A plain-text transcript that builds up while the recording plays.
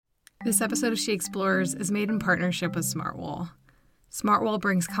This episode of She Explores is made in partnership with Smartwool. Smartwool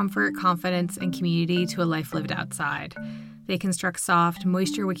brings comfort, confidence, and community to a life lived outside. They construct soft,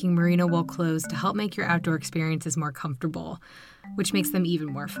 moisture-wicking merino wool clothes to help make your outdoor experiences more comfortable, which makes them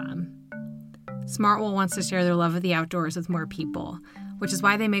even more fun. Smartwool wants to share their love of the outdoors with more people, which is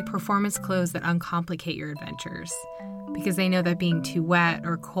why they make performance clothes that uncomplicate your adventures. Because they know that being too wet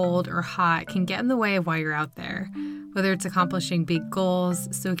or cold or hot can get in the way of why you're out there, whether it's accomplishing big goals,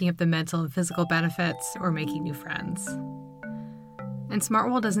 soaking up the mental and physical benefits, or making new friends. And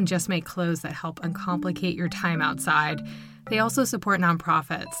Smartwool doesn't just make clothes that help uncomplicate your time outside. They also support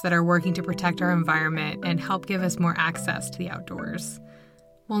nonprofits that are working to protect our environment and help give us more access to the outdoors.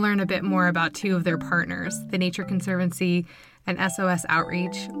 We'll learn a bit more about two of their partners, the Nature Conservancy and SOS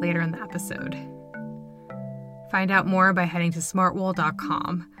Outreach, later in the episode. Find out more by heading to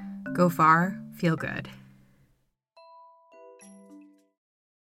smartwool.com. Go far, feel good.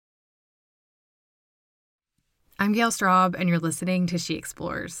 I'm Gail Straub, and you're listening to She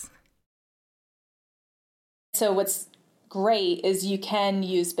Explores. So what's great is you can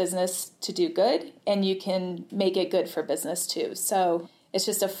use business to do good, and you can make it good for business too. So it's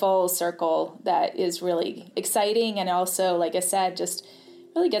just a full circle that is really exciting, and also, like I said, just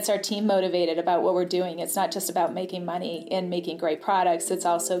really gets our team motivated about what we're doing. It's not just about making money and making great products. It's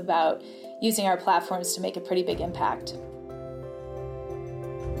also about using our platforms to make a pretty big impact.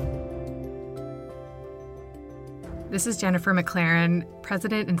 This is Jennifer McLaren,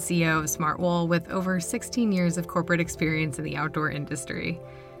 President and CEO of Smartwool, with over 16 years of corporate experience in the outdoor industry.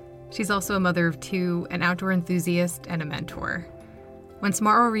 She's also a mother of two, an outdoor enthusiast, and a mentor. When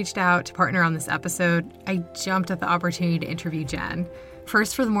Smartwool reached out to partner on this episode, I jumped at the opportunity to interview Jen.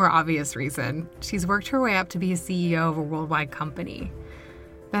 First, for the more obvious reason, she's worked her way up to be a CEO of a worldwide company.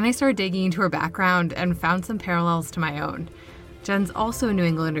 Then I started digging into her background and found some parallels to my own. Jen's also a New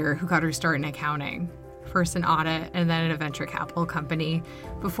Englander who got her start in accounting. First in audit and then in a venture capital company,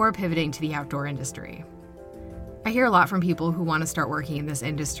 before pivoting to the outdoor industry. I hear a lot from people who want to start working in this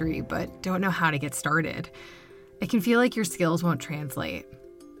industry but don't know how to get started. It can feel like your skills won't translate.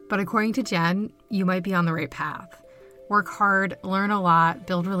 But according to Jen, you might be on the right path. Work hard, learn a lot,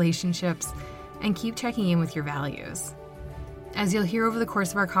 build relationships, and keep checking in with your values. As you'll hear over the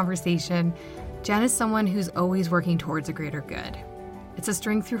course of our conversation, Jen is someone who's always working towards a greater good. It's a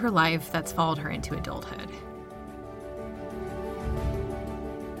string through her life that's followed her into adulthood.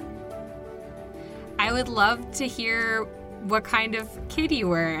 I would love to hear what kind of kid you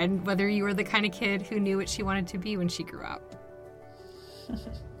were and whether you were the kind of kid who knew what she wanted to be when she grew up.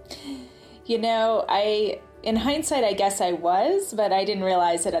 In hindsight, I guess I was, but I didn't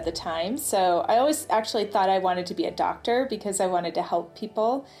realize it at the time. So I always actually thought I wanted to be a doctor because I wanted to help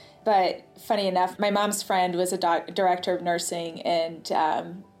people. But funny enough, my mom's friend was a director of nursing, and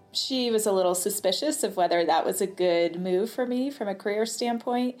she was a little suspicious of whether that was a good move for me from a career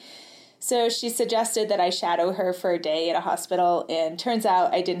standpoint. So she suggested that I shadow her for a day at a hospital, and turns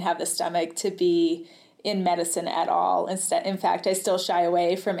out I didn't have the stomach to be in medicine at all. In fact, I still shy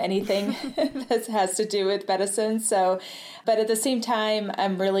away from anything that has to do with medicine. But at the same time,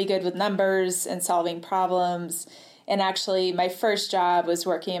 I'm really good with numbers and solving problems. And actually, my first job was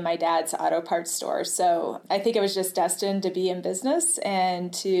working in my dad's auto parts store. So I think I was just destined to be in business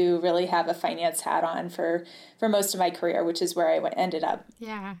and to really have a finance hat on for most of my career, which is where I ended up.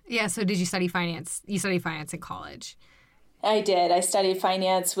 Yeah. So did you study finance? You studied finance in college? I did. I studied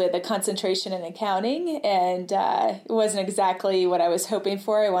finance with a concentration in accounting, and it wasn't exactly what I was hoping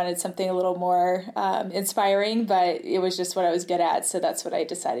for. I wanted something a little more inspiring, but it was just what I was good at. So that's what I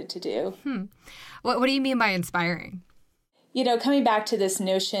decided to do. What do you mean by inspiring? Coming back to this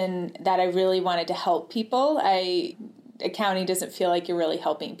notion that I really wanted to help people, accounting doesn't feel like you're really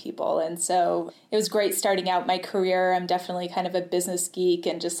helping people. And so it was great starting out my career. I'm definitely kind of a business geek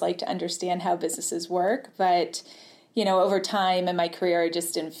and just like to understand how businesses work. But, over time in my career, I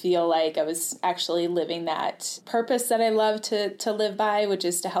just didn't feel like I was actually living that purpose that I love to live by, which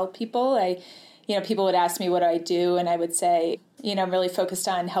is to help people. People would ask me, what do I do? And I would say, I'm really focused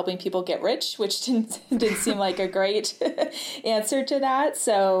on helping people get rich, which didn't seem like a great answer to that.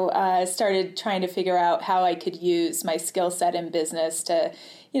 So I started trying to figure out how I could use my skill set in business to,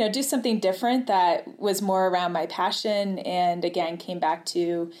 do something different that was more around my passion. And again, came back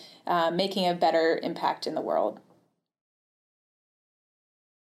to making a better impact in the world.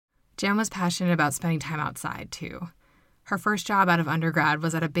 Jen was passionate about spending time outside, too. Her first job out of undergrad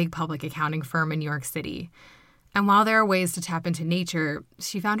was at a big public accounting firm in New York City. And while there are ways to tap into nature,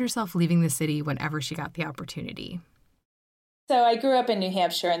 she found herself leaving the city whenever she got the opportunity. So I grew up in New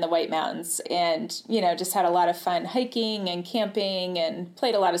Hampshire in the White Mountains and, just had a lot of fun hiking and camping and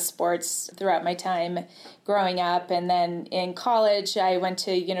played a lot of sports throughout my time growing up. And then in college, I went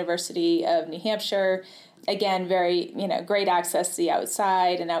to University of New Hampshire. Again, very, great access to the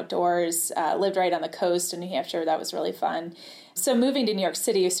outside and outdoors. Lived right on the coast in New Hampshire. That was really fun. So moving to New York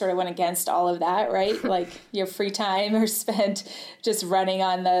City sort of went against all of that, right? Like your free time are spent just running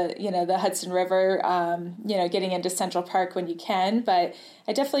on the Hudson River, getting into Central Park when you can. But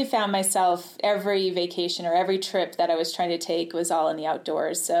I definitely found myself every vacation or every trip that I was trying to take was all in the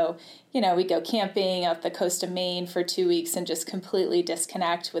outdoors. So, we'd go camping off the coast of Maine for 2 weeks and just completely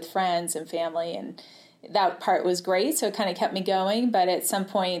disconnect with friends and family. And that part was great. So it kind of kept me going. But at some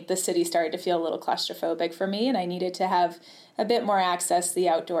point, the city started to feel a little claustrophobic for me. And I needed to have a bit more access to the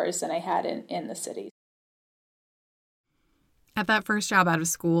outdoors than I had in the city. At that first job out of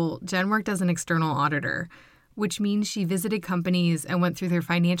school, Jen worked as an external auditor, which means she visited companies and went through their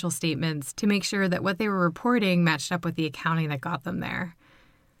financial statements to make sure that what they were reporting matched up with the accounting that got them there.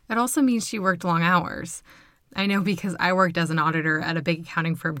 It also means she worked long hours. I know because I worked as an auditor at a big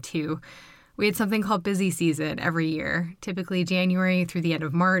accounting firm too. We had something called busy season every year, typically January through the end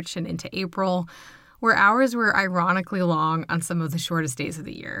of March and into April, where hours were ironically long on some of the shortest days of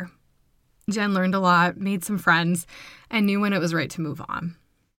the year. Jen learned a lot, made some friends, and knew when it was right to move on.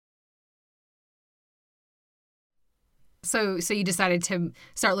 So you decided to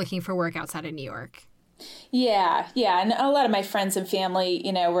start looking for work outside of New York. Yeah. And a lot of my friends and family,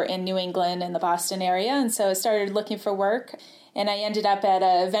 were in New England and the Boston area. And so I started looking for work. And I ended up at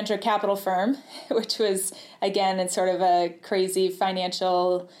a venture capital firm, which was, again, it's sort of a crazy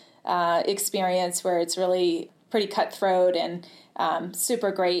financial experience where it's really pretty cutthroat and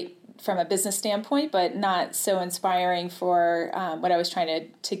super great from a business standpoint, but not so inspiring for what I was trying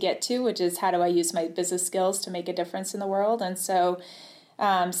to get to, which is how do I use my business skills to make a difference in the world. And so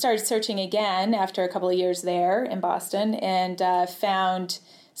started searching again after a couple of years there in Boston and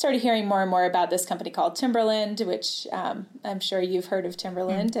started hearing more and more about this company called Timberland, which I'm sure you've heard of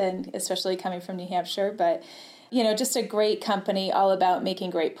Timberland, and especially coming from New Hampshire. But, just a great company all about making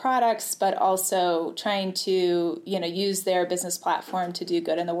great products, but also trying to, use their business platform to do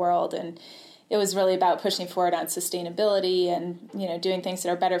good in the world. And it was really about pushing forward on sustainability and, doing things that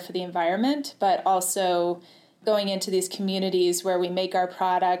are better for the environment, but also going into these communities where we make our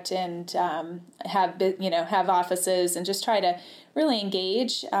product and have offices and just try to really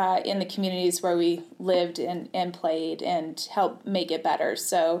engage in the communities where we lived and played and help make it better.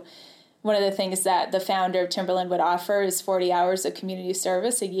 So one of the things that the founder of Timberland would offer is 40 hours of community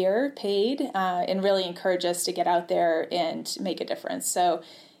service a year paid and really encourage us to get out there and make a difference. So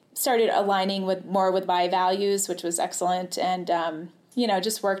started aligning more with my values, which was excellent. And,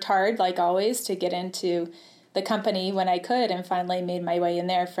 just worked hard, like always, to get into the company when I could and finally made my way in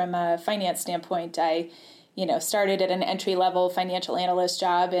there from a finance standpoint. I, started at an entry-level financial analyst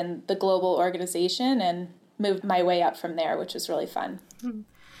job in the global organization and moved my way up from there, which was really fun.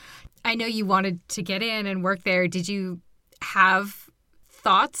 I know you wanted to get in and work there. Did you have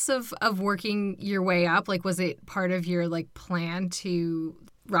thoughts of working your way up? Like, was it part of your plan to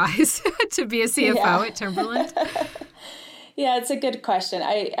rise to be a CFO at Timberland? Yeah, it's a good question.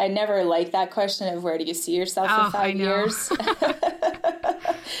 I never liked that question of where do you see yourself in 5 years?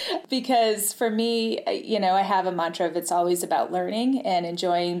 Because for me, I have a mantra of it's always about learning and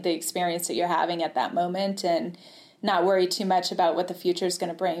enjoying the experience that you're having at that moment and not worry too much about what the future is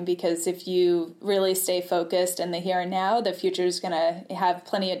going to bring. Because if you really stay focused in the here and now, the future is going to have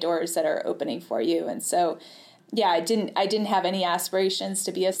plenty of doors that are opening for you. And so yeah, I didn't have any aspirations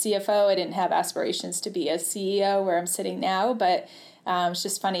to be a CFO. I didn't have aspirations to be a CEO where I'm sitting now, but it's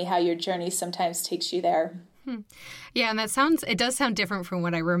just funny how your journey sometimes takes you there. Yeah, and it does sound different from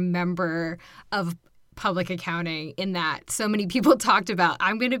what I remember of public accounting in that so many people talked about,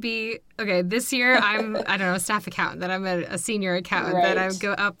 I'm going to be, this year I'm, a staff accountant, then I'm a senior accountant, right. Then I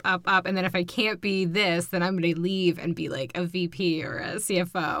go up, and then if I can't be this, then I'm going to leave and be like a VP or a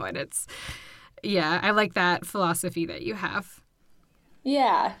CFO, and it's... Yeah, I like that philosophy that you have.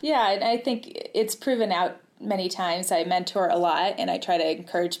 Yeah, and I think it's proven out many times. I mentor a lot, and I try to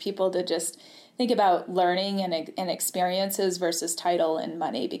encourage people to just think about learning and experiences versus title and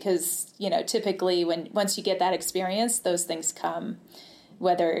money, because, typically once you get that experience, those things come.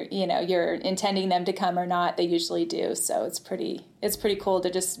 Whether, you're intending them to come or not, they usually do. So it's pretty cool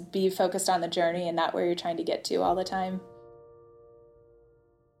to just be focused on the journey and not where you're trying to get to all the time.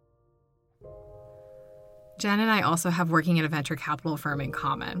 Jen and I also have working at a venture capital firm in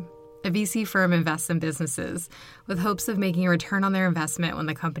common. A VC firm invests in businesses with hopes of making a return on their investment when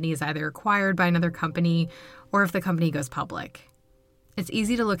the company is either acquired by another company or if the company goes public. It's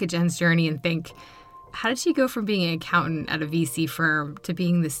easy to look at Jen's journey and think, how did she go from being an accountant at a VC firm to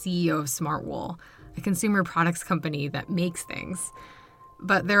being the CEO of Smartwool, a consumer products company that makes things?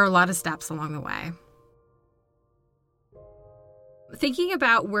 But there are a lot of steps along the way. Thinking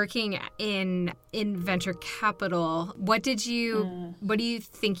about working in venture capital, what do you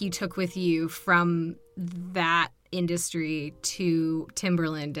think you took with you from that industry to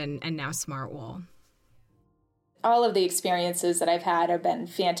Timberland and now Smartwool? All of the experiences that I've had have been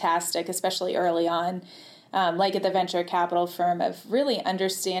fantastic, especially early on, like at the venture capital firm, of really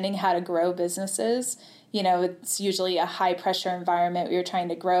understanding how to grow businesses. You know, it's usually a high pressure environment where you're trying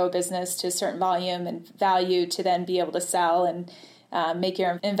to grow a business to a certain volume and value to then be able to sell and make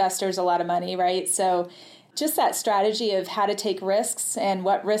your investors a lot of money, right? So just that strategy of how to take risks and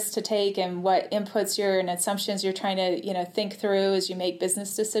what risks to take and what inputs and assumptions you're trying to, think through as you make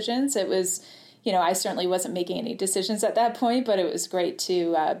business decisions. It was, I certainly wasn't making any decisions at that point, but it was great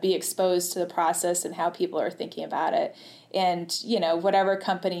to be exposed to the process and how people are thinking about it. And, whatever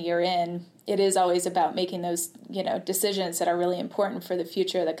company you're in, it is always about making those, decisions that are really important for the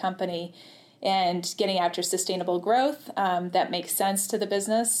future of the company and getting after sustainable growth that makes sense to the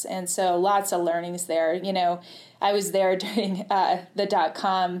business. And so lots of learnings there. I was there during the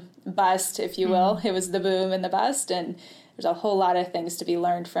 .com bust, if you will. It was the boom and the bust. And there's a whole lot of things to be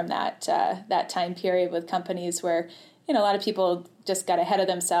learned from that time period with companies where, a lot of people just got ahead of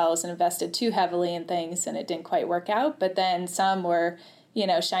themselves and invested too heavily in things and it didn't quite work out. But then some were,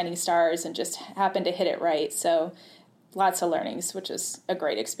 shining stars and just happened to hit it right. So lots of learnings, which is a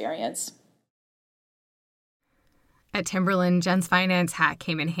great experience. At Timberland, Jen's finance hat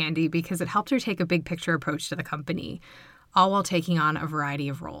came in handy because it helped her take a big picture approach to the company, all while taking on a variety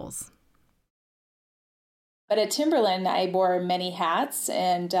of roles. But at Timberland, I wore many hats,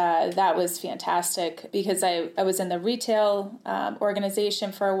 and that was fantastic because I was in the retail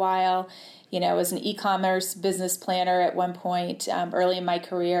organization for a while. I was an e-commerce business planner at one point early in my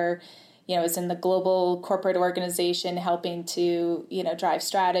career. I was in the global corporate organization helping to, drive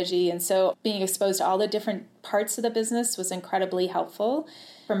strategy. And so being exposed to all the different parts of the business was incredibly helpful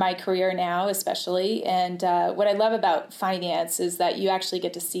for my career now, especially. And what I love about finance is that you actually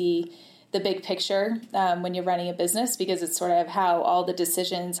get to see the big picture when you're running a business, because it's sort of how all the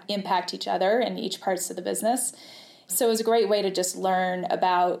decisions impact each other in each parts of the business. So it was a great way to just learn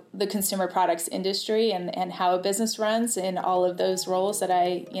about the consumer products industry and how a business runs in all of those roles that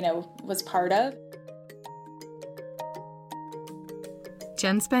I, was part of.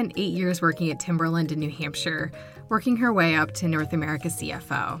 Jen spent 8 years working at Timberland in New Hampshire, working her way up to North America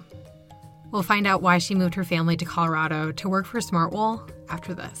CFO. We'll find out why she moved her family to Colorado to work for Smartwool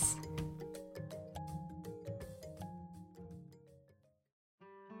after this.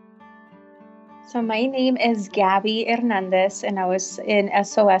 So my name is Gabby Hernandez, and I was in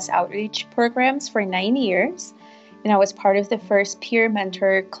SOS outreach programs for 9 years, and I was part of the first peer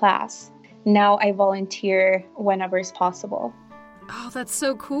mentor class. Now I volunteer whenever is possible. Oh, that's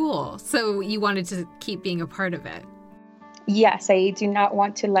so cool. So you wanted to keep being a part of it? Yes, I do not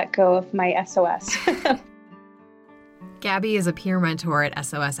want to let go of my SOS. Gabby is a peer mentor at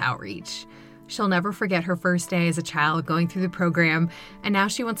SOS Outreach. She'll never forget her first day as a child going through the program, and now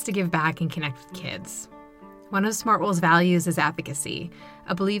she wants to give back and connect with kids. One of Smartwool's values is advocacy,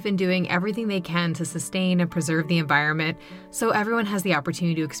 a belief in doing everything they can to sustain and preserve the environment so everyone has the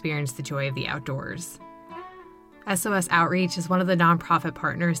opportunity to experience the joy of the outdoors. SOS Outreach is one of the nonprofit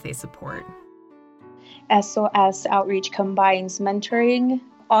partners they support. SOS Outreach combines mentoring,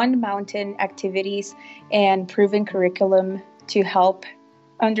 on-mountain activities, and proven curriculum to help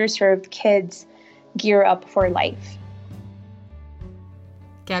underserved kids gear up for life.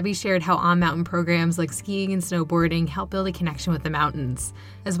 Gabby shared how on-mountain programs like skiing and snowboarding help build a connection with the mountains,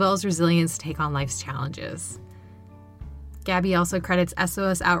 as well as resilience to take on life's challenges. Gabby also credits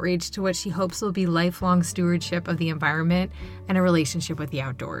SOS Outreach to what she hopes will be lifelong stewardship of the environment and a relationship with the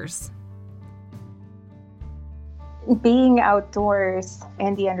outdoors. Being outdoors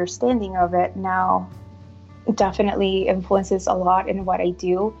and the understanding of it now definitely influences a lot in what I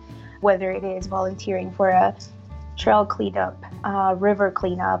do, whether it is volunteering for a trail cleanup, river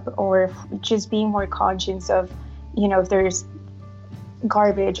cleanup, or just being more conscious of, if there's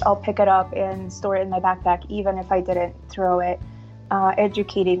garbage, I'll pick it up and store it in my backpack, even if I didn't throw it.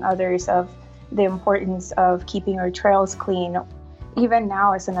 Educating others of the importance of keeping our trails clean. Even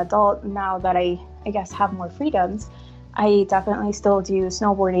now as an adult, now that I guess have more freedoms, I definitely still do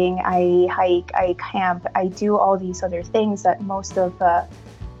snowboarding, I hike, I camp, I do all these other things that most of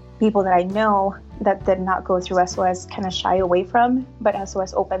people that I know that did not go through SOS kind of shy away from, but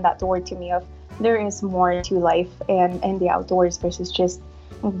SOS opened that door to me of there is more to life and in the outdoors versus just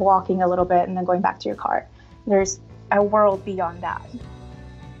walking a little bit and then going back to your car. There's a world beyond that.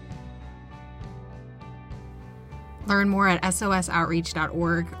 Learn more at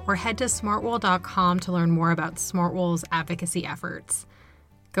sosoutreach.org or head to smartwool.com to learn more about Smartwool's advocacy efforts.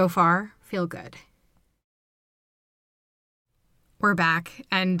 Go far, feel good. We're back,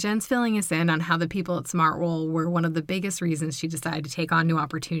 and Jen's filling us in on how the people at Smartwool were one of the biggest reasons she decided to take on new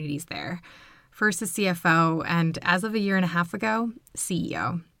opportunities there. First as CFO, and as of a year and a half ago,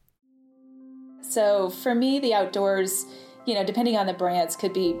 CEO. So for me, the outdoors, depending on the brands,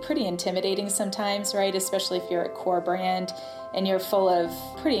 could be pretty intimidating sometimes, right? Especially if you're a core brand and you're full of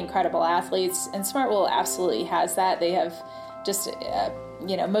pretty incredible athletes. And Smartwool absolutely has that. They have just,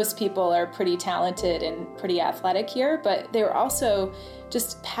 most people are pretty talented and pretty athletic here, but they're also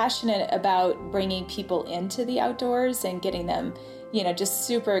just passionate about bringing people into the outdoors and getting them, just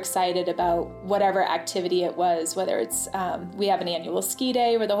super excited about whatever activity it was, whether it's, we have an annual ski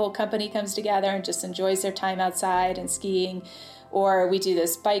day where the whole company comes together and just enjoys their time outside and skiing, or we do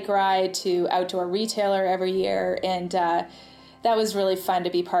this bike ride to Outdoor Retailer every year. And that was really fun to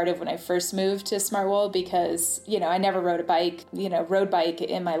be part of when I first moved to Smartwool because, I never rode a bike, road bike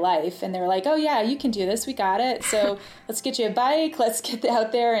in my life. And they were like, oh yeah, you can do this. We got it. So let's get you a bike. Let's get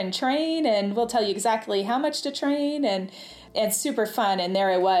out there and train. And we'll tell you exactly how much to train. And super fun. And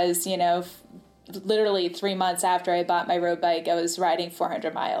there I was, literally 3 months after I bought my road bike, I was riding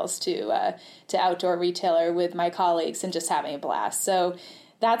 400 miles to Outdoor Retailer with my colleagues and just having a blast. So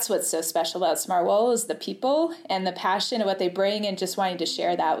that's what's so special about Smartwool is the people and the passion of what they bring and just wanting to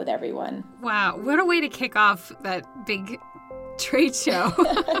share that with everyone. Wow. What a way to kick off that big trade show.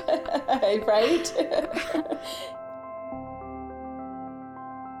 Right?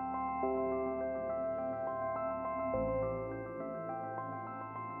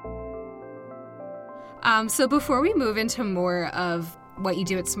 So before we move into more of what you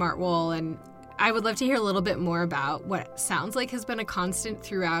do at Smartwool, and I would love to hear a little bit more about what sounds like has been a constant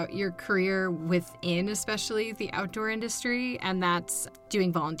throughout your career within especially the outdoor industry, and that's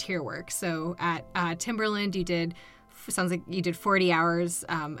doing volunteer work. So at Timberland, sounds like you did 40 hours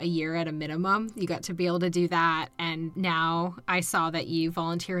a year at a minimum. You got to be able to do that. And now I saw that you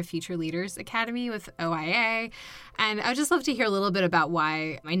volunteer with Future Leaders Academy with OIA. And I would just love to hear a little bit about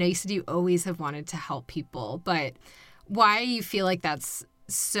why. I know you said you always have wanted to help people, but why you feel like that's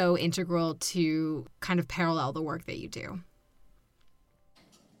so integral to kind of parallel the work that you do.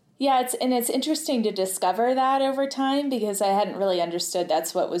 Yeah, it's interesting to discover that over time because I hadn't really understood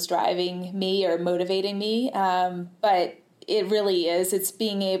that's what was driving me or motivating me. But it really is. It's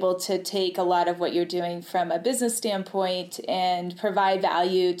being able to take a lot of what you're doing from a business standpoint and provide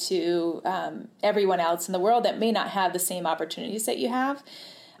value to everyone else in the world that may not have the same opportunities that you have.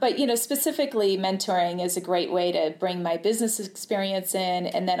 But, specifically mentoring is a great way to bring my business experience in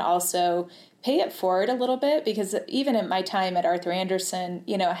and then also pay it forward a little bit because even at my time at Arthur Andersen,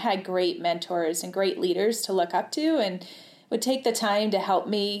 I had great mentors and great leaders to look up to and would take the time to help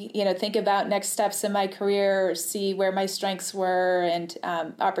me, think about next steps in my career or see where my strengths were and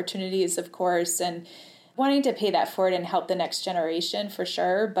opportunities, of course, and wanting to pay that forward and help the next generation for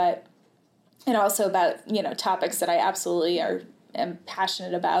sure. But, and also about, topics that I absolutely am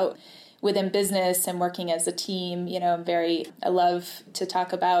passionate about within business and working as a team. I love to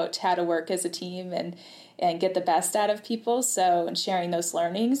talk about how to work as a team and get the best out of people. So, and sharing those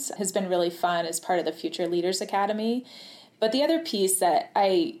learnings has been really fun as part of the Future Leaders Academy. But the other piece that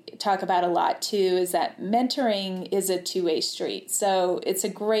I talk about a lot too is that mentoring is a two-way street. So it's a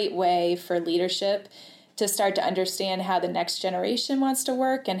great way for leadership to start to understand how the next generation wants to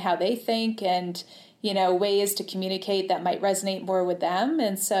work and how they think and ways to communicate that might resonate more with them.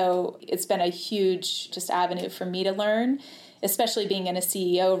 And so it's been a huge just avenue for me to learn, especially being in a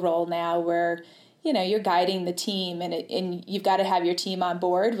CEO role now where, you're guiding the team and you've got to have your team on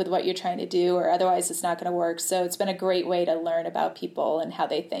board with what you're trying to do or otherwise it's not going to work. So it's been a great way to learn about people and how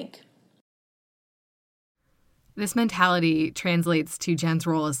they think. This mentality translates to Jen's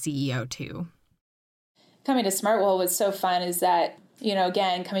role as CEO too. Coming to Smartwool was so fun is that,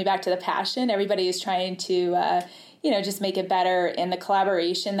 again, coming back to the passion, everybody is trying to, just make it better. And the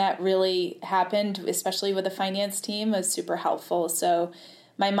collaboration that really happened, especially with the finance team, was super helpful. So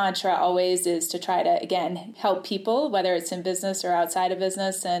my mantra always is to try to, again, help people, whether it's in business or outside of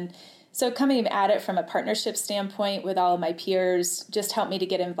business. And so coming at it from a partnership standpoint with all of my peers just helped me to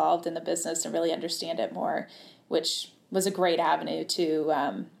get involved in the business and really understand it more, which was a great avenue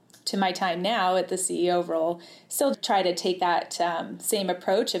to to my time now at the CEO role, still try to take that same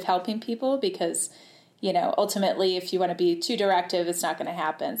approach of helping people because, ultimately, if you want to be too directive, it's not going to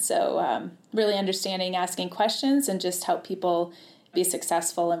happen. So really understanding, asking questions, and just help people be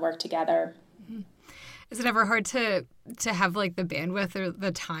successful and work together. Is it ever hard to have like the bandwidth or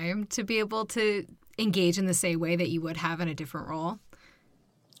the time to be able to engage in the same way that you would have in a different role?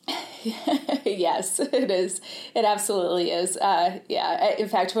 Yes, it is. It absolutely is. In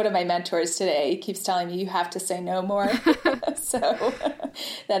fact, one of my mentors today keeps telling me you have to say no more. So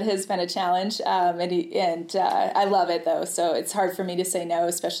that has been a challenge. And I love it, though. So it's hard for me to say no,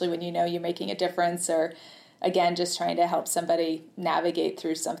 especially when you're making a difference or, again, just trying to help somebody navigate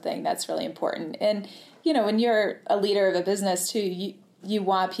through something that's really important. And, when you're a leader of a business, too, you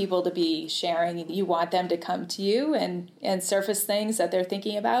want people to be sharing. You want them to come to you and surface things that they're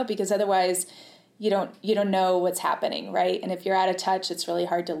thinking about, because otherwise you don't know what's happening, right? And if you're out of touch, it's really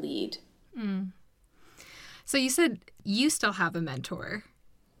hard to lead. Mm. So you said you still have a mentor.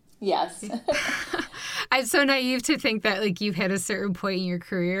 Yes. I'm so naive to think that like you've hit a certain point in your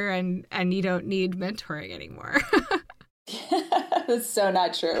career and you don't need mentoring anymore. That's so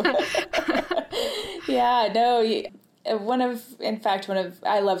not true. Yeah, no. I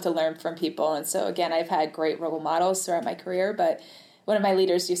love to learn from people. And so again, I've had great role models throughout my career, but one of my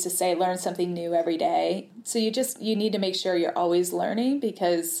leaders used to say, learn something new every day. So you need to make sure you're always learning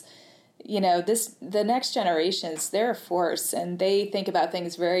because, the next generations, they're a force and they think about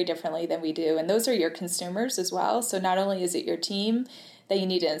things very differently than we do. And those are your consumers as well. So not only is it your team that you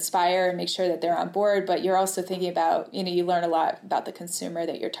need to inspire and make sure that they're on board, but you're also thinking about, you learn a lot about the consumer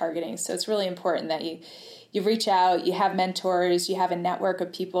that you're targeting. So it's really important that you reach out, you have mentors, you have a network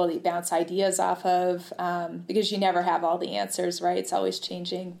of people that you bounce ideas off of, because you never have all the answers, right? It's always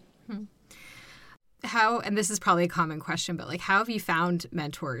changing. How, and this is probably a common question, but like, how have you found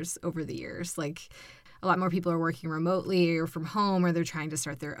mentors over the years? Like a lot more people are working remotely or from home, or they're trying to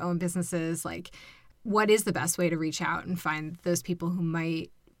start their own businesses. Like, what is the best way to reach out and find those people who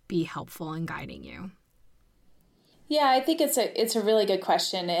might be helpful in guiding you? Yeah, I think it's a really good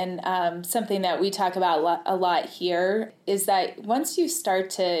question, and something that we talk about a lot here is that once you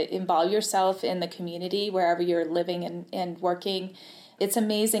start to involve yourself in the community wherever you're living and working, it's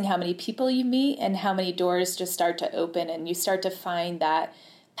amazing how many people you meet and how many doors just start to open, and you start to find that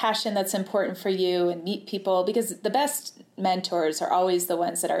passion that's important for you and meet people, because the best mentors are always the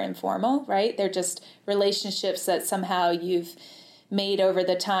ones that are informal, right? They're just relationships that somehow you've made over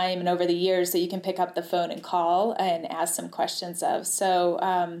the time and over the years that you can pick up the phone and call and ask some questions of. So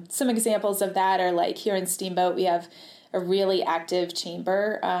some examples of that are like here in Steamboat, we have a really active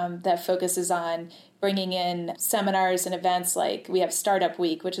chamber that focuses on bringing in seminars and events. Like we have Startup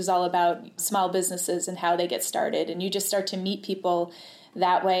Week, which is all about small businesses and how they get started. And you just start to meet people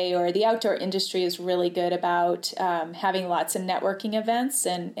that way. Or the outdoor industry is really good about having lots of networking events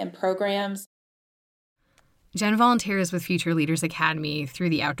and programs. Jen volunteers with Future Leaders Academy through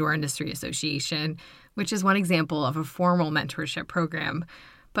the Outdoor Industry Association, which is one example of a formal mentorship program.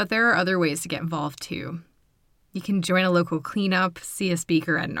 But there are other ways to get involved too. You can join a local cleanup, see a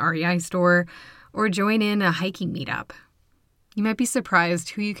speaker at an REI store, or join in a hiking meetup. You might be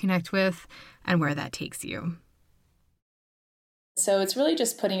surprised who you connect with and where that takes you. So it's really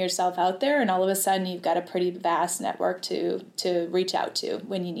just putting yourself out there, and all of a sudden you've got a pretty vast network to reach out to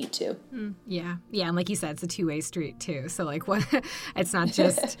when you need to. Yeah. And like you said, it's a two-way street too. So like what? It's not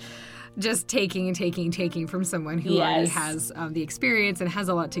just taking from someone who already has the experience and has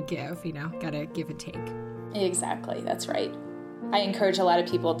a lot to give. Got to give and take. Exactly. That's right. I encourage a lot of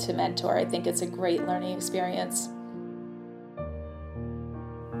people to mentor. I think it's a great learning experience.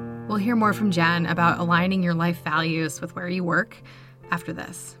 We'll hear more from Jen about aligning your life values with where you work after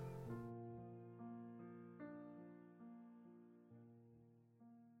this.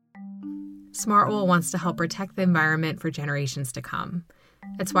 Smartwool wants to help protect the environment for generations to come.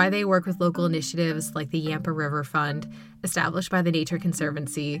 It's why they work with local initiatives like the Yampa River Fund, established by the Nature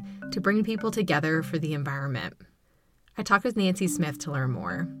Conservancy, to bring people together for the environment. I talked with Nancy Smith to learn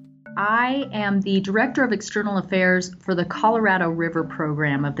more. I am the Director of External Affairs for the Colorado River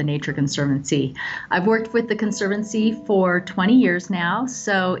Program of the Nature Conservancy. I've worked with the Conservancy for 20 years now,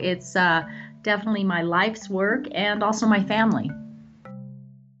 so it's definitely my life's work and also my family.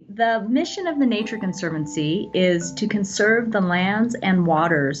 The mission of the Nature Conservancy is to conserve the lands and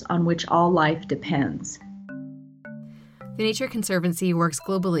waters on which all life depends. The Nature Conservancy works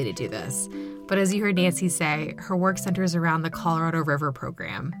globally to do this, but as you heard Nancy say, her work centers around the Colorado River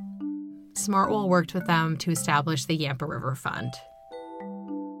Program. Smartwool worked with them to establish the Yampa River Fund.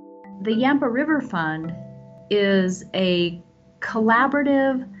 The Yampa River Fund is a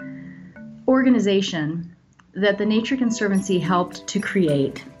collaborative organization that the Nature Conservancy helped to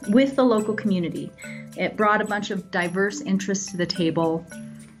create with the local community. It brought a bunch of diverse interests to the table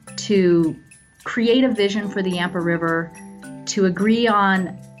to create a vision for the Yampa River, to agree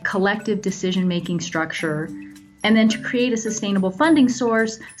on collective decision-making structure, and then to create a sustainable funding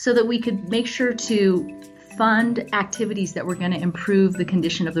source so that we could make sure to fund activities that were going to improve the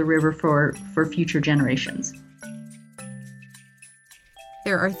condition of the river for future generations.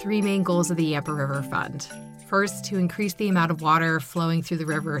 There are three main goals of the Yampa River Fund. First, to increase the amount of water flowing through the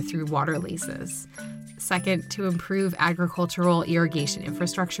river through water leases. Second, to improve agricultural irrigation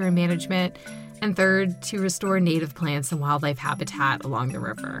infrastructure and management. And third, to restore native plants and wildlife habitat along the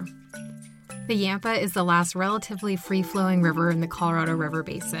river. The Yampa is the last relatively free-flowing river in the Colorado River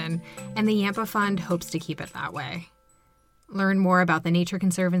Basin, and the Yampa Fund hopes to keep it that way. Learn more about the Nature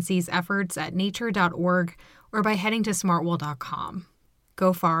Conservancy's efforts at nature.org or by heading to smartwool.com.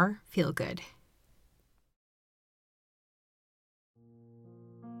 Go far, feel good.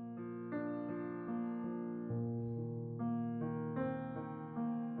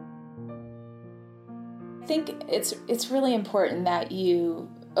 I think it's really important that you,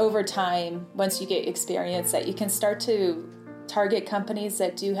 over time, once you get experience, that you can start to target companies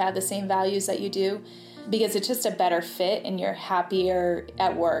that do have the same values that you do, because it's just a better fit and you're happier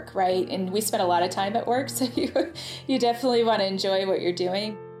at work, right? And we spend a lot of time at work, so you definitely want to enjoy what you're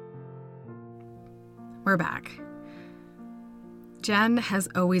doing. We're back. Jen has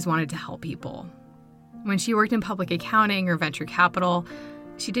always wanted to help people. When she worked in public accounting or venture capital,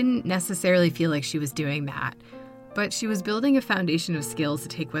 she didn't necessarily feel like she was doing that, but she was building a foundation of skills to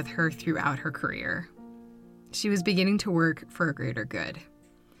take with her throughout her career. She was beginning to work for a greater good.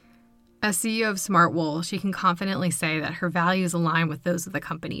 As CEO of Smartwool, she can confidently say that her values align with those of the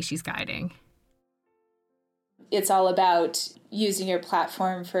company she's guiding. It's all about using your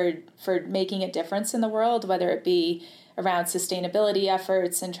platform for making a difference in the world, whether it be around sustainability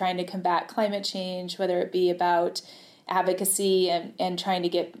efforts and trying to combat climate change, whether it be about advocacy and trying to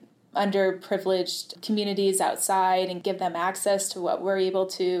get underprivileged communities outside and give them access to what we're able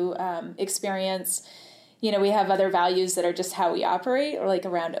to experience. You know, we have other values that are just how we operate, or like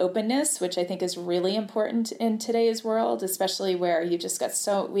around openness, which I think is really important in today's world, especially where you just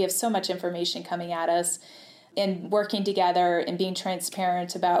we have so much information coming at us, and working together and being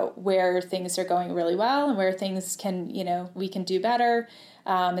transparent about where things are going really well and where things we can do better.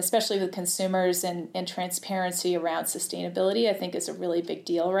 Especially with consumers and transparency around sustainability, I think is a really big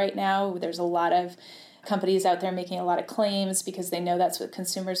deal right now. There's a lot of companies out there making a lot of claims because they know that's what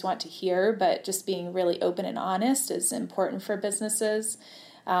consumers want to hear, but just being really open and honest is important for businesses.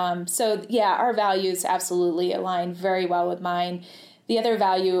 Our values absolutely align very well with mine. The other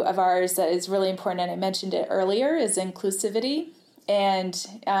value of ours that is really important, and I mentioned it earlier, is inclusivity. And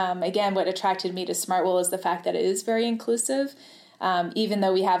again, what attracted me to Smartwool is the fact that it is very inclusive. Even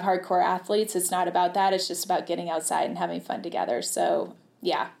though we have hardcore athletes, it's not about that. It's just about getting outside and having fun together. So,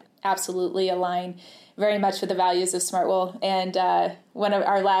 yeah, absolutely align very much with the values of Smartwool. And one of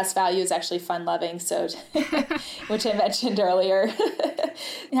our last values is actually fun-loving, so which I mentioned earlier.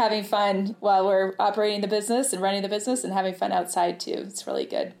 Having fun while we're operating the business and running the business, and having fun outside, too. It's really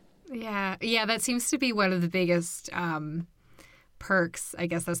good. Yeah, that seems to be one of the biggest perks, I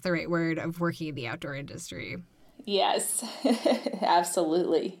guess that's the right word, of working in the outdoor industry. Yes,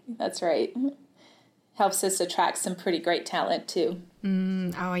 absolutely. That's right. Helps us attract some pretty great talent, too.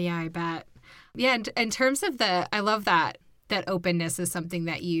 Oh, yeah, I bet. Yeah, in terms of I love that openness is something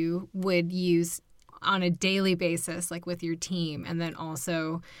that you would use on a daily basis, like with your team, and then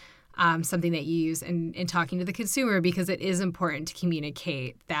also something that you use in talking to the consumer, because it is important to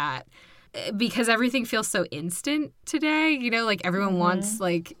communicate that. Because everything feels so instant today, like everyone wants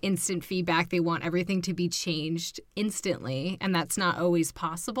like instant feedback. They want everything to be changed instantly, and that's not always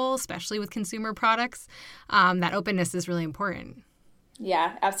possible, especially with consumer products. That openness is really important.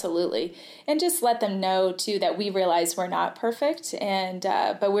 Yeah, absolutely. And just let them know, too, that we realize we're not perfect, and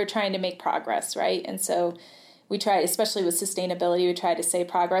but we're trying to make progress, right? And so we try, especially with sustainability, we try to say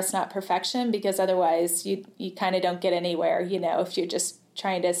progress, not perfection, because otherwise you kind of don't get anywhere, if you're just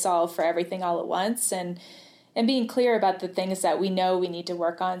trying to solve for everything all at once, and being clear about the things that we know we need to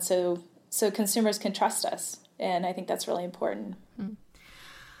work on so consumers can trust us. And I think that's really important.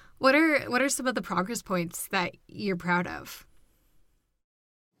 What are some of the progress points that you're proud of?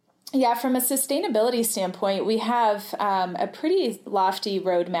 Yeah, from a sustainability standpoint, we have a pretty lofty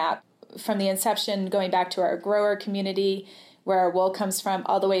roadmap from the inception, going back to our grower community, where our wool comes from,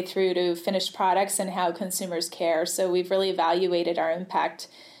 all the way through to finished products and how consumers care. So we've really evaluated our impact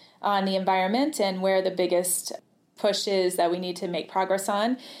on the environment and where the biggest pushes that we need to make progress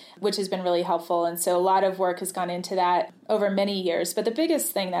on, which has been really helpful. And so a lot of work has gone into that over many years. But the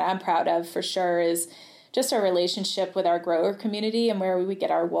biggest thing that I'm proud of for sure is just our relationship with our grower community and where we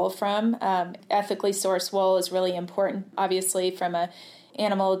get our wool from. Ethically sourced wool is really important, obviously, from a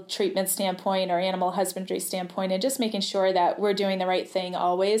animal treatment standpoint or animal husbandry standpoint, and just making sure that we're doing the right thing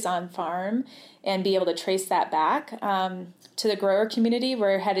always on farm and be able to trace that back to the grower community.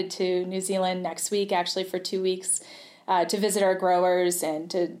 We're headed to New Zealand next week, actually for 2 weeks, to visit our growers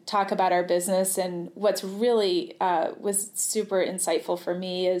and to talk about our business. And what's really was super insightful for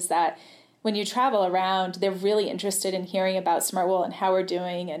me is that when you travel around, they're really interested in hearing about Smartwool and how we're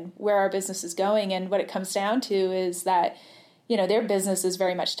doing and where our business is going. And what it comes down to is that, you know, their business is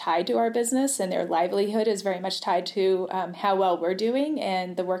very much tied to our business, and their livelihood is very much tied to how well we're doing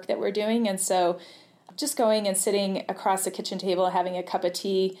and the work that we're doing. And so just going and sitting across the kitchen table, having a cup of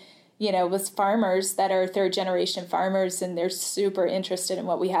tea, you know, with farmers that are third generation farmers, and they're super interested in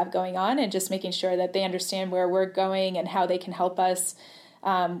what we have going on, and just making sure that they understand where we're going and how they can help us.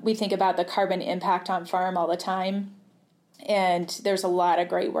 We think about the carbon impact on farm all the time, and there's a lot of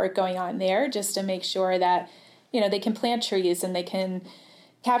great work going on there just to make sure that, you know, they can plant trees and they can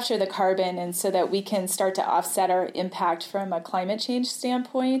capture the carbon, and so that we can start to offset our impact from a climate change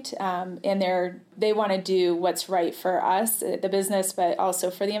standpoint. And they want to do what's right for us, the business, but also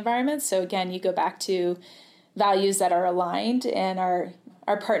for the environment. So again, you go back to values that are aligned, and our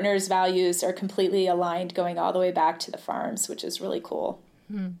partners' values are completely aligned going all the way back to the farms, which is really cool.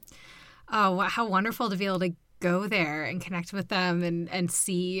 Oh, how wonderful to be able to go there and connect with them and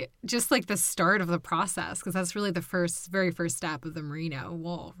see just like the start of the process, because that's really the very first step of the merino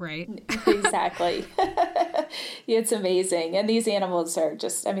wool, right? Exactly. It's amazing. And these animals are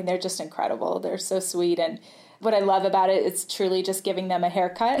just, I mean, they're just incredible. They're so sweet. And what I love about it, it's truly just giving them a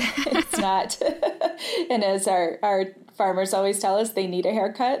haircut. It's not, and as our farmers always tell us, they need a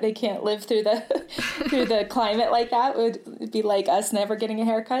haircut. They can't live through the climate like that. It would be like us never getting a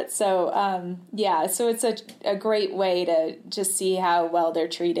haircut. So, so it's a great way to just see how well they're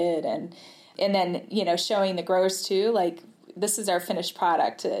treated. And then, you know, showing the growers too, like, this is our finished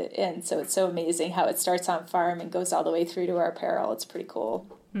product. And so it's so amazing how it starts on farm and goes all the way through to our apparel. It's pretty cool.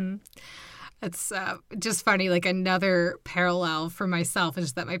 Mm-hmm. It's just funny, like another parallel for myself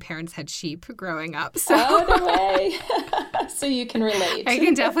is that my parents had sheep growing up. So. Oh, no way. So you can relate. I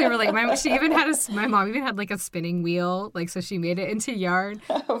can definitely relate. My mom even had like a spinning wheel, like, so she made it into yarn.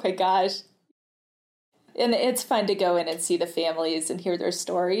 Oh my gosh. And it's fun to go in and see the families and hear their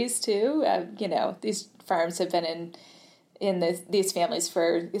stories too. You know, these farms have been in these families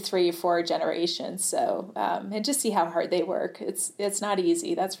for 3 or 4 generations. So, and just see how hard they work. It's not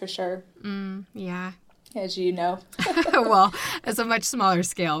easy, that's for sure. Yeah. As you know. Well, it's a much smaller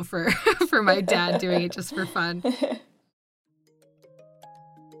scale for my dad doing it just for fun.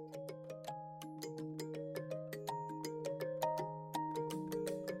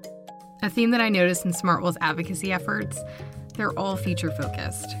 A theme that I noticed in Smartwool's advocacy efforts, they're all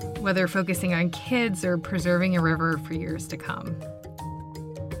future-focused, whether focusing on kids or preserving a river for years to come.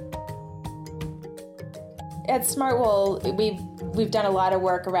 At Smartwool, we've done a lot of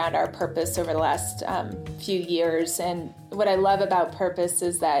work around our purpose over the last few years, and what I love about purpose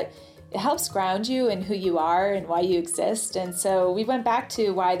is that it helps ground you in who you are and why you exist. And so we went back to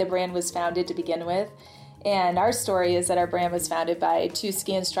why the brand was founded to begin with. And our story is that our brand was founded by 2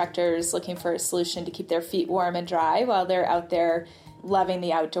 ski instructors looking for a solution to keep their feet warm and dry while they're out there loving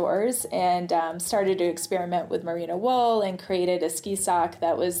the outdoors, and started to experiment with merino wool and created a ski sock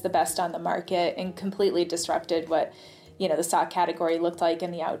that was the best on the market and completely disrupted what, you know, the sock category looked like in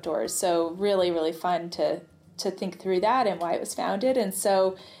the outdoors. So really, really fun to think through that and why it was founded. And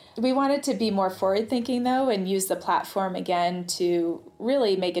so we wanted to be more forward-thinking, though, and use the platform again to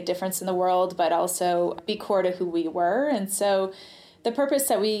really make a difference in the world, but also be core to who we were. And so the purpose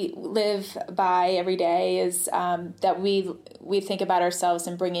that we live by every day is that we think about ourselves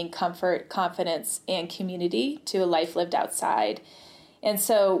in bringing comfort, confidence, and community to a life lived outside. And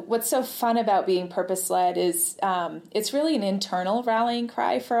so what's so fun about being purpose-led is it's really an internal rallying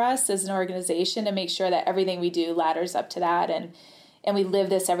cry for us as an organization to make sure that everything we do ladders up to that, and we live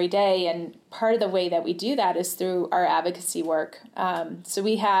this every day. And part of the way that we do that is through our advocacy work. So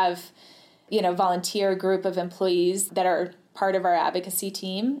we have, you know, volunteer group of employees that are part of our advocacy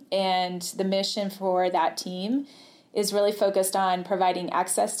team. And the mission for that team is really focused on providing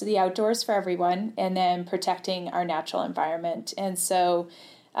access to the outdoors for everyone and then protecting our natural environment. And so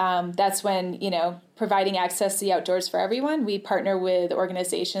that's when, you know, providing access to the outdoors for everyone, we partner with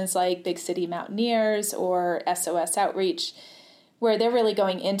organizations like Big City Mountaineers or SOS Outreach, where they're really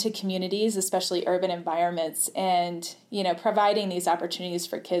going into communities, especially urban environments, and, providing these opportunities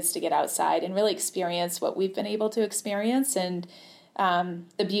for kids to get outside and really experience what we've been able to experience. And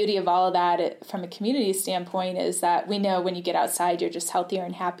the beauty of all of that from a community standpoint is that we know when you get outside, you're just healthier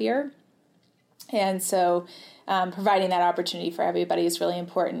and happier. And so providing that opportunity for everybody is really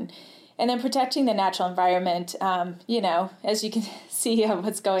important. And then protecting the natural environment, as you can see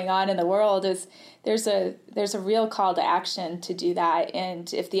what's going on in the world, is there's a real call to action to do that.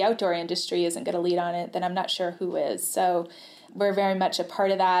 And if the outdoor industry isn't going to lead on it, then I'm not sure who is. So we're very much a part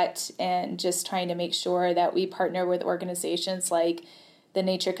of that, and just trying to make sure that we partner with organizations like the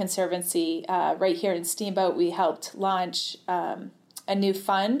Nature Conservancy. Right here in Steamboat, we helped launch a new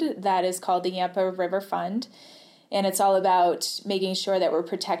fund that is called the Yampa River Fund. And it's all about making sure that we're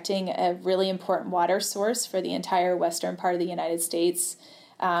protecting a really important water source for the entire western part of the United States.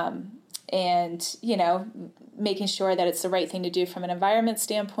 And, making sure that it's the right thing to do from an environment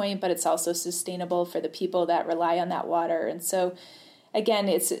standpoint, but it's also sustainable for the people that rely on that water. And so, again,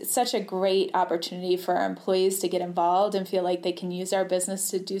 it's such a great opportunity for our employees to get involved and feel like they can use our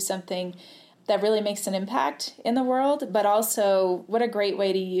business to do something that really makes an impact in the world, but also what a great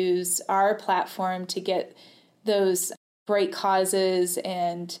way to use our platform to get those great causes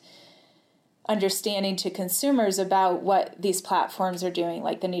and understanding to consumers about what these platforms are doing,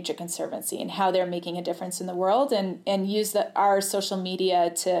 like the Nature Conservancy, and how they're making a difference in the world, and use our social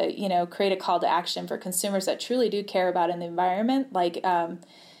media to, create a call to action for consumers that truly do care about in the environment, like,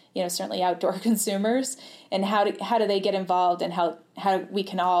 certainly outdoor consumers, and how do they get involved, and how we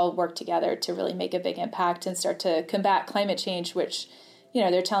can all work together to really make a big impact and start to combat climate change, which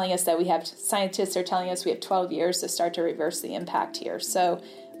they're telling us that scientists are telling us we have 12 years to start to reverse the impact here. So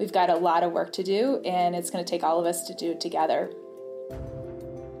we've got a lot of work to do, and it's going to take all of us to do it together.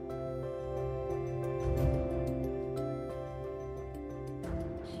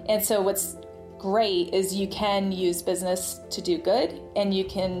 And so what's great is you can use business to do good, and you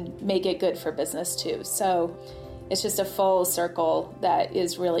can make it good for business too. So it's just a full circle that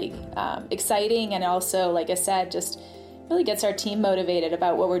is really exciting, and also, like I said, just really gets our team motivated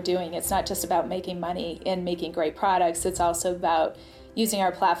about what we're doing. It's not just about making money and making great products. It's also about using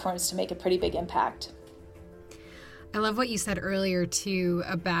our platforms to make a pretty big impact. I love what you said earlier, too,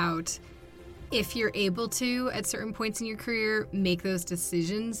 about if you're able to, at certain points in your career, make those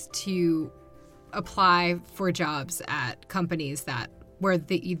decisions to apply for jobs at companies where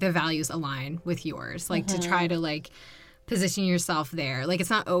the values align with yours, like to try to position yourself there. It's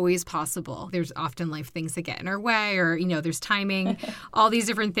not always possible. There's often life things that get in our way, or, there's timing, all these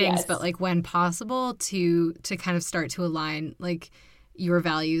different things. Yes. But when possible, to kind of start to align your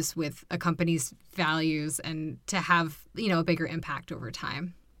values with a company's values, and to have, a bigger impact over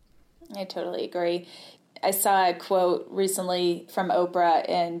time. I totally agree. I saw a quote recently from Oprah,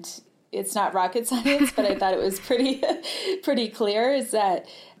 and it's not rocket science, but I thought it was pretty clear, is that,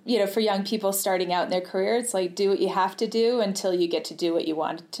 for young people starting out in their career, it's do what you have to do until you get to do what you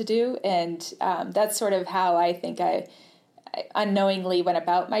want to do. And that's sort of how I think I unknowingly went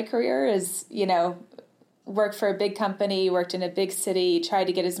about my career, is, worked for a big company, worked in a big city, tried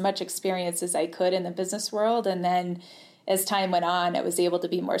to get as much experience as I could in the business world. And then as time went on, I was able to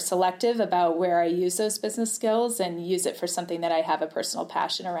be more selective about where I use those business skills and use it for something that I have a personal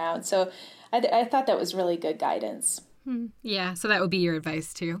passion around. So I thought that was really good guidance. Yeah, so that would be your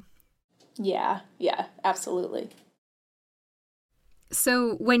advice too. Yeah, absolutely.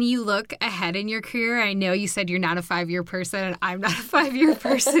 So when you look ahead in your career, I know you said you're not a 5-year person, and I'm not a 5-year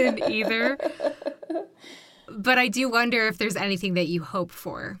person either. But I do wonder if there's anything that you hope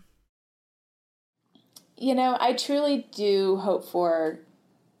for. I truly do hope for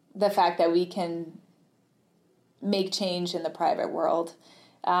the fact that we can make change in the private world,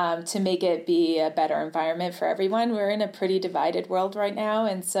 to make it be a better environment for everyone. We're in a pretty divided world right now.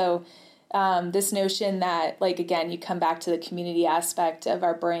 And so this notion that, again, you come back to the community aspect of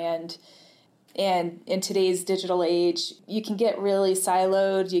our brand. And in today's digital age, you can get really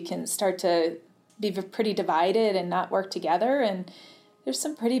siloed. You can start to be pretty divided and not work together. And there's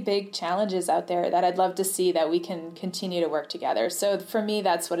some pretty big challenges out there that I'd love to see that we can continue to work together. So for me,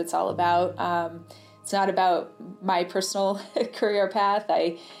 that's what it's all about. It's not about my personal career path.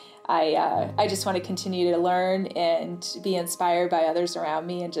 I just want to continue to learn and be inspired by others around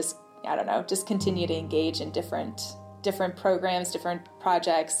me, and just continue to engage in different programs, different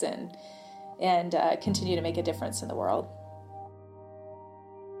projects, and continue to make a difference in the world.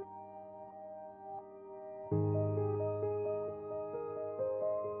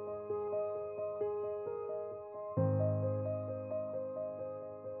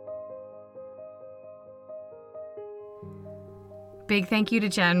 big thank you to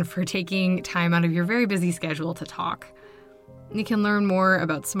Jen for taking time out of your very busy schedule to talk. You can learn more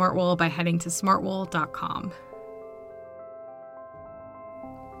about Smartwool by heading to smartwool.com.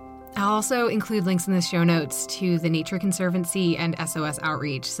 I'll also include links in the show notes to the Nature Conservancy and SOS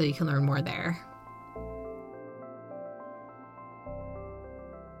Outreach so you can learn more there.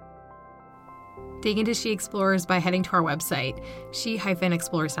 Dig into She Explores by heading to our website,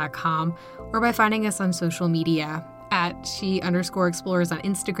 she-explores.com, or by finding us on social media at she_explores on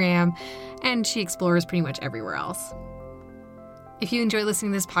Instagram, and She Explores pretty much everywhere else. If you enjoy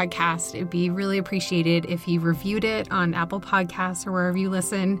listening to this podcast, it'd be really appreciated if you reviewed it on Apple Podcasts or wherever you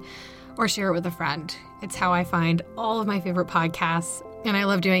listen, or share it with a friend. It's how I find all of my favorite podcasts, and I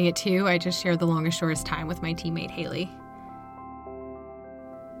love doing it too. I just share The Longest Shortest Time with my teammate Haley.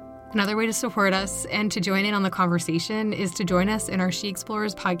 Another way to support us and to join in on the conversation is to join us in our She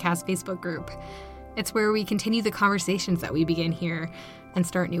Explores podcast Facebook group. It's where we continue the conversations that we begin here and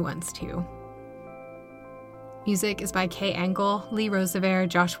start new ones too. Music is by Kay Engel, Lee Roosevelt,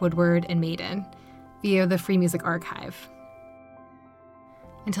 Josh Woodward, and Maiden via the Free Music Archive.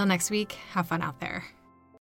 Until next week, have fun out there.